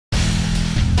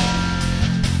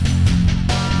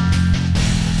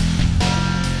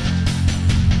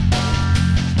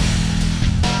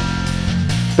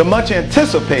The much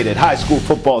anticipated high school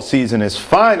football season is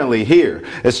finally here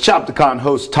as Chopticon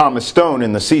hosts Thomas Stone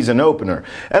in the season opener.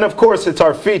 And of course, it's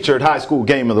our featured high school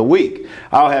game of the week.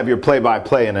 I'll have your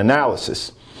play-by-play and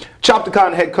analysis.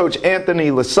 Chopticon head coach Anthony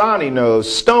Lasani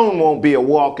knows Stone won't be a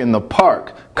walk in the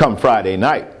park come Friday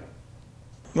night.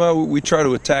 Well, we try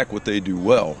to attack what they do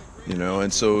well,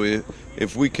 and so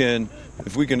if we can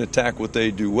attack what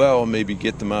they do well and maybe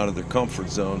get them out of their comfort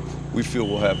zone, we feel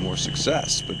we'll have more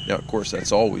success. But of course,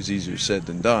 that's always easier said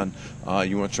than done.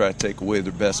 You want to try to take away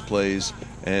their best plays,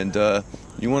 and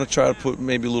you want to try to put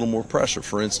maybe a little more pressure.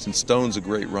 For instance, Stone's a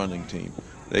great running team.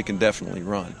 They can definitely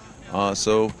run.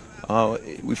 So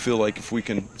we feel like if we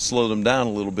can slow them down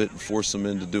a little bit and force them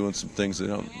into doing some things they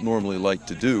don't normally like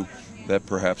to do, that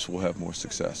perhaps we'll have more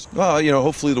success. Well,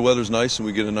 hopefully the weather's nice and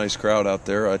we get a nice crowd out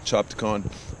there. At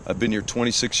Chopticon, I've been here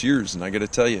 26 years, and I got to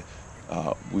tell you,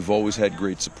 we've always had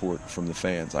great support from the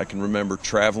fans. I can remember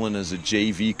traveling as a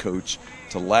JV coach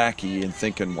to Lackey and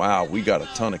thinking, wow, we got a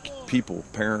ton of people,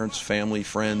 parents, family,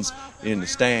 friends in the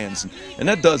stands. And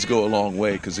that does go a long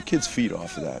way because the kids feed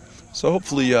off of that. So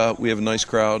hopefully we have a nice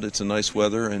crowd, it's a nice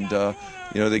weather, and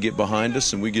they get behind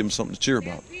us and we give them something to cheer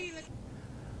about.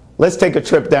 Let's take a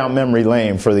trip down memory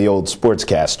lane for the old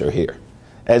sportscaster here.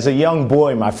 As a young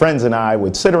boy, my friends and I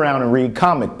would sit around and read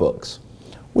comic books.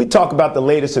 We'd talk about the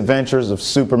latest adventures of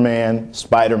Superman,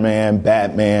 Spider-Man,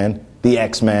 Batman, the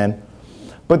X-Men.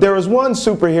 But there was one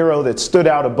superhero that stood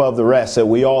out above the rest that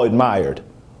we all admired: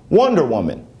 Wonder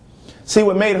Woman. See,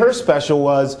 what made her special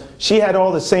was she had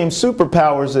all the same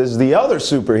superpowers as the other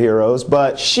superheroes,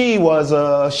 but she was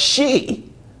a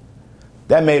she.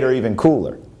 That made her even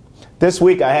cooler. This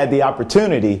week I had the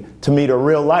opportunity to meet a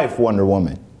real-life Wonder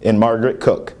Woman in Margaret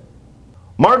Cook.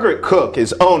 Margaret Cook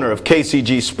is owner of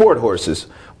KCG Sport Horses,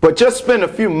 but just spend a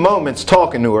few moments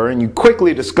talking to her and you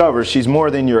quickly discover she's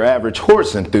more than your average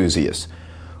horse enthusiast.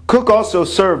 Cook also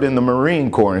served in the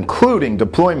Marine Corps, including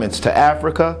deployments to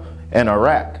Africa and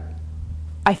Iraq.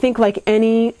 I think like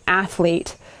any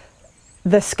athlete,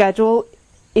 the schedule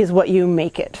is what you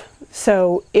make it.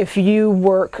 So if you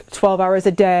work 12 hours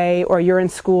a day or you're in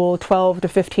school 12 to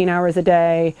 15 hours a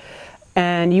day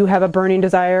and you have a burning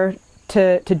desire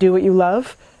to do what you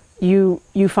love, you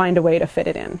find a way to fit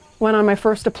it in. Went on my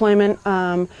first deployment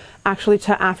actually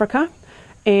to Africa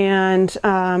and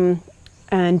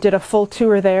did a full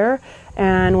tour there.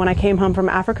 And when I came home from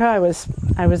Africa, I was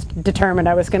determined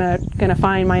I was gonna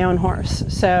find my own horse.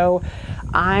 So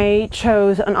I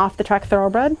chose an off-the-track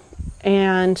thoroughbred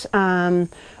and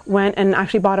went and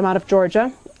actually bought him out of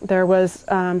Georgia. There was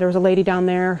a lady down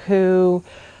there who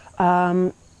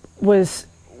was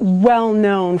well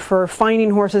known for finding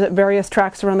horses at various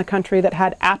tracks around the country that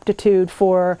had aptitude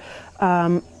for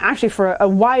actually for a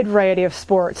wide variety of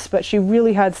sports, but she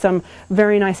really had some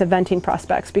very nice eventing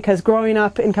prospects, because growing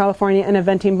up in California in an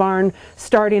eventing barn,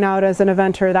 starting out as an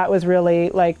eventer, that was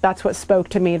really that's what spoke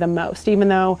to me the most. Even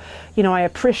though I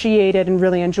appreciated and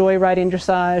really enjoy riding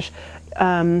dressage,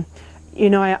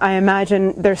 I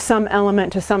imagine there's some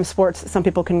element to some sports that some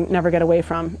people can never get away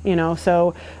from,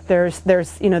 so there's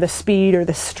the speed or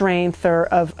the strength or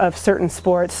of certain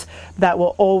sports that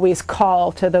will always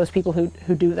call to those people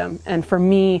who do them. And for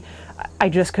me, I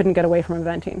just couldn't get away from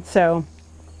eventing. So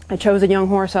I chose a young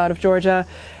horse out of Georgia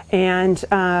and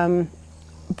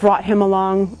brought him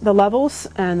along the levels,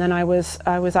 and then I was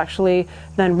actually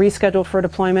then rescheduled for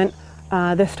deployment,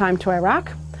 this time to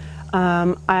Iraq.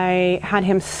 I had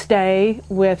him stay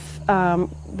with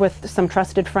some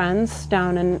trusted friends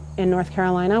down in North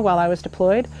Carolina while I was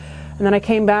deployed. And then I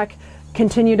came back,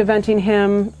 continued eventing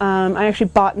him. I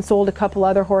actually bought and sold a couple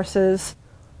other horses.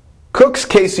 Cook's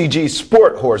KCG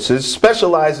Sport Horses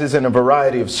specializes in a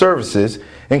variety of services,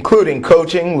 including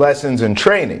coaching, lessons, and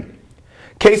training.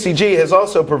 KCG has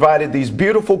also provided these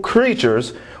beautiful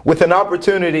creatures with an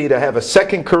opportunity to have a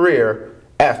second career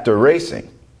after racing.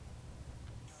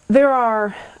 There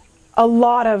are a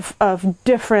lot of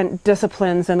different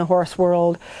disciplines in the horse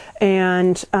world,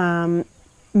 and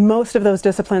most of those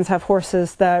disciplines have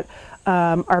horses that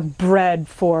are bred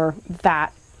for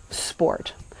that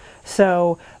sport.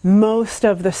 So most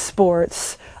of the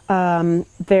sports,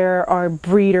 there are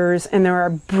breeders and there are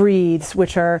breeds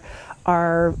which are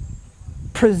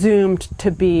presumed to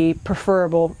be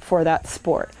preferable for that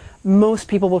sport. Most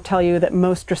people will tell you that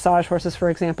most dressage horses, for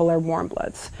example, are warm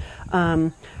bloods.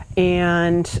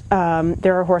 And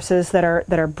there are horses that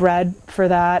are bred for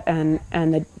that,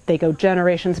 and they go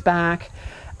generations back.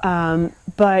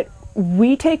 But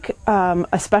we take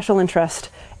a special interest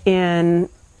in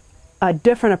a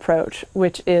different approach,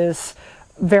 which is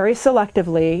very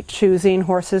selectively choosing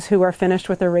horses who are finished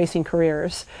with their racing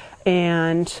careers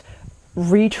and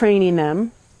retraining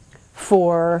them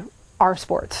for our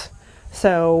sports.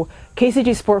 So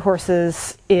KCG Sport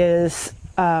Horses is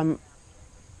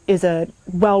a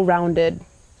well-rounded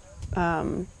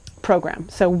program.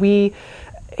 So we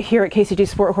here at KCG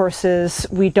Sport Horses,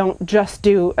 we don't just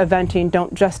do eventing,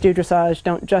 don't just do dressage,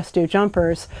 don't just do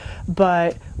jumpers,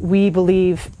 but we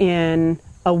believe in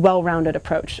a well-rounded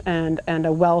approach and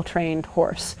a well-trained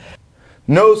horse.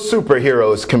 No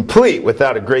superhero is complete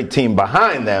without a great team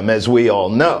behind them, as we all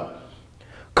know.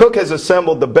 Cook has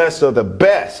assembled the best of the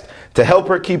best to help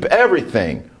her keep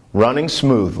everything running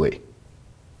smoothly.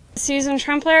 Susan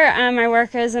Trumpler. I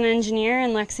work as an engineer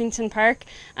in Lexington Park.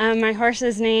 My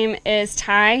horse's name is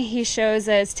Ty. He shows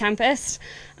as Tempest.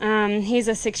 He's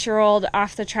a 6-year-old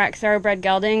off-the-track thoroughbred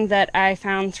gelding that I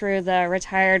found through the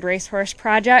Retired Racehorse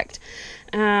Project.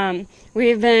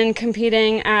 We've been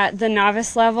competing at the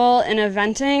novice level in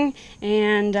eventing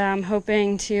and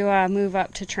hoping to move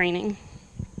up to training.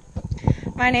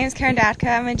 My name is Karen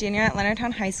Datka. I'm a junior at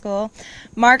Leonardtown High School.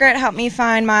 Margaret helped me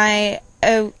find my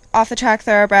off-the-track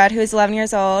thoroughbred who is 11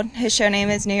 years old. His show name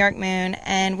is New York Moon,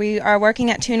 and we are working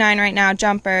at 2.9 right now,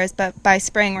 jumpers, but by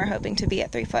spring we're hoping to be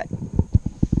at 3 foot.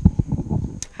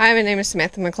 Hi, my name is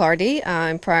Samantha McClarty.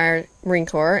 I'm prior Marine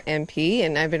Corps MP,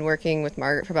 and I've been working with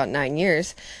Margaret for about 9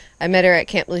 years. I met her at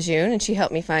Camp Lejeune, and she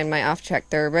helped me find my off-track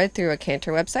thoroughbred through a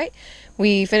Canter website.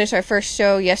 We finished our first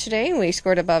show yesterday, and we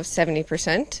scored above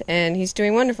 70%, and he's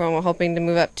doing wonderful, and we're hoping to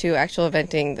move up to actual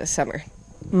eventing this summer.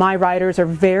 My riders are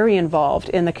very involved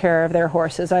in the care of their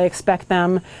horses. I expect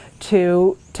them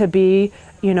to be,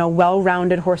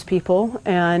 well-rounded horse people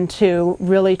and to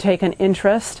really take an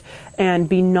interest and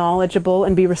be knowledgeable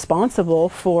and be responsible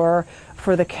for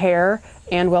the care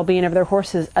and well-being of their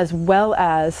horses, as well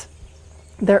as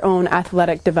their own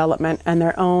athletic development and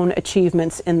their own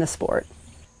achievements in the sport.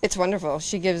 It's wonderful.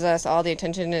 She gives us all the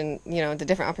attention and, the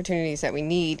different opportunities that we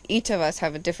need. Each of us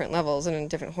have different levels and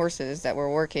different horses that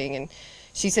we're working, and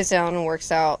she sits down and works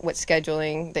out what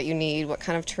scheduling that you need, what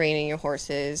kind of training your horse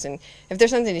is, and if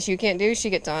there's something that you can't do, she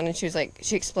gets on and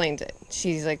she explains it.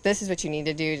 She's like, this is what you need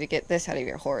to do to get this out of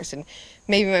your horse, and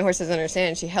maybe my horse doesn't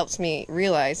understand. She helps me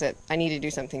realize that I need to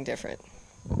do something different.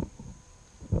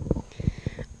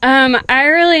 I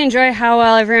really enjoy how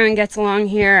well everyone gets along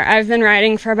here. I've been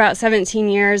riding for about 17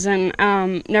 years and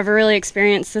never really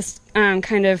experienced this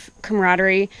kind of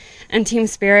camaraderie and team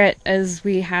spirit as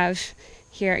we have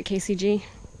here at KCG.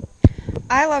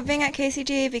 I love being at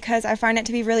KCG because I find it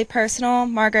to be really personal.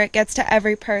 Margaret gets to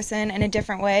every person in a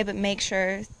different way, but makes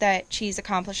sure that she's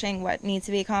accomplishing what needs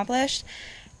to be accomplished.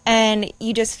 And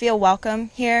you just feel welcome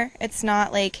here. It's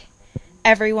not like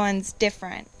everyone's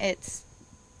different.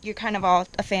 You're kind of all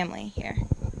a family here.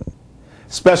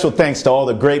 Special thanks to all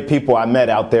the great people I met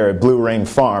out there at Blue Ring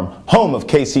Farm, home of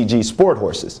KCG Sport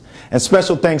Horses. And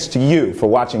special thanks to you for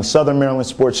watching Southern Maryland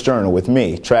Sports Journal with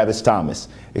me, Travis Thomas,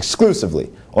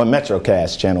 exclusively on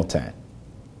MetroCast Channel 10.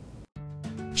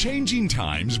 Changing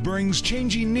times brings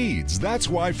changing needs. That's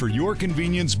why, for your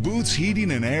convenience, Booth's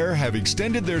Heating and Air have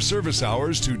extended their service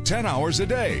hours to 10 hours a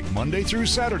day, Monday through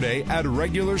Saturday, at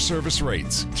regular service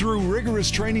rates. Through rigorous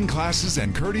training classes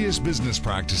and courteous business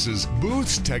practices,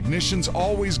 Booth's technicians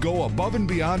always go above and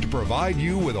beyond to provide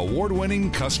you with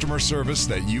award-winning customer service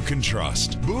that you can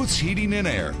trust. Booth's Heating and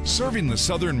Air, serving the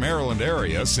Southern Maryland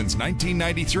area since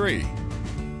 1993.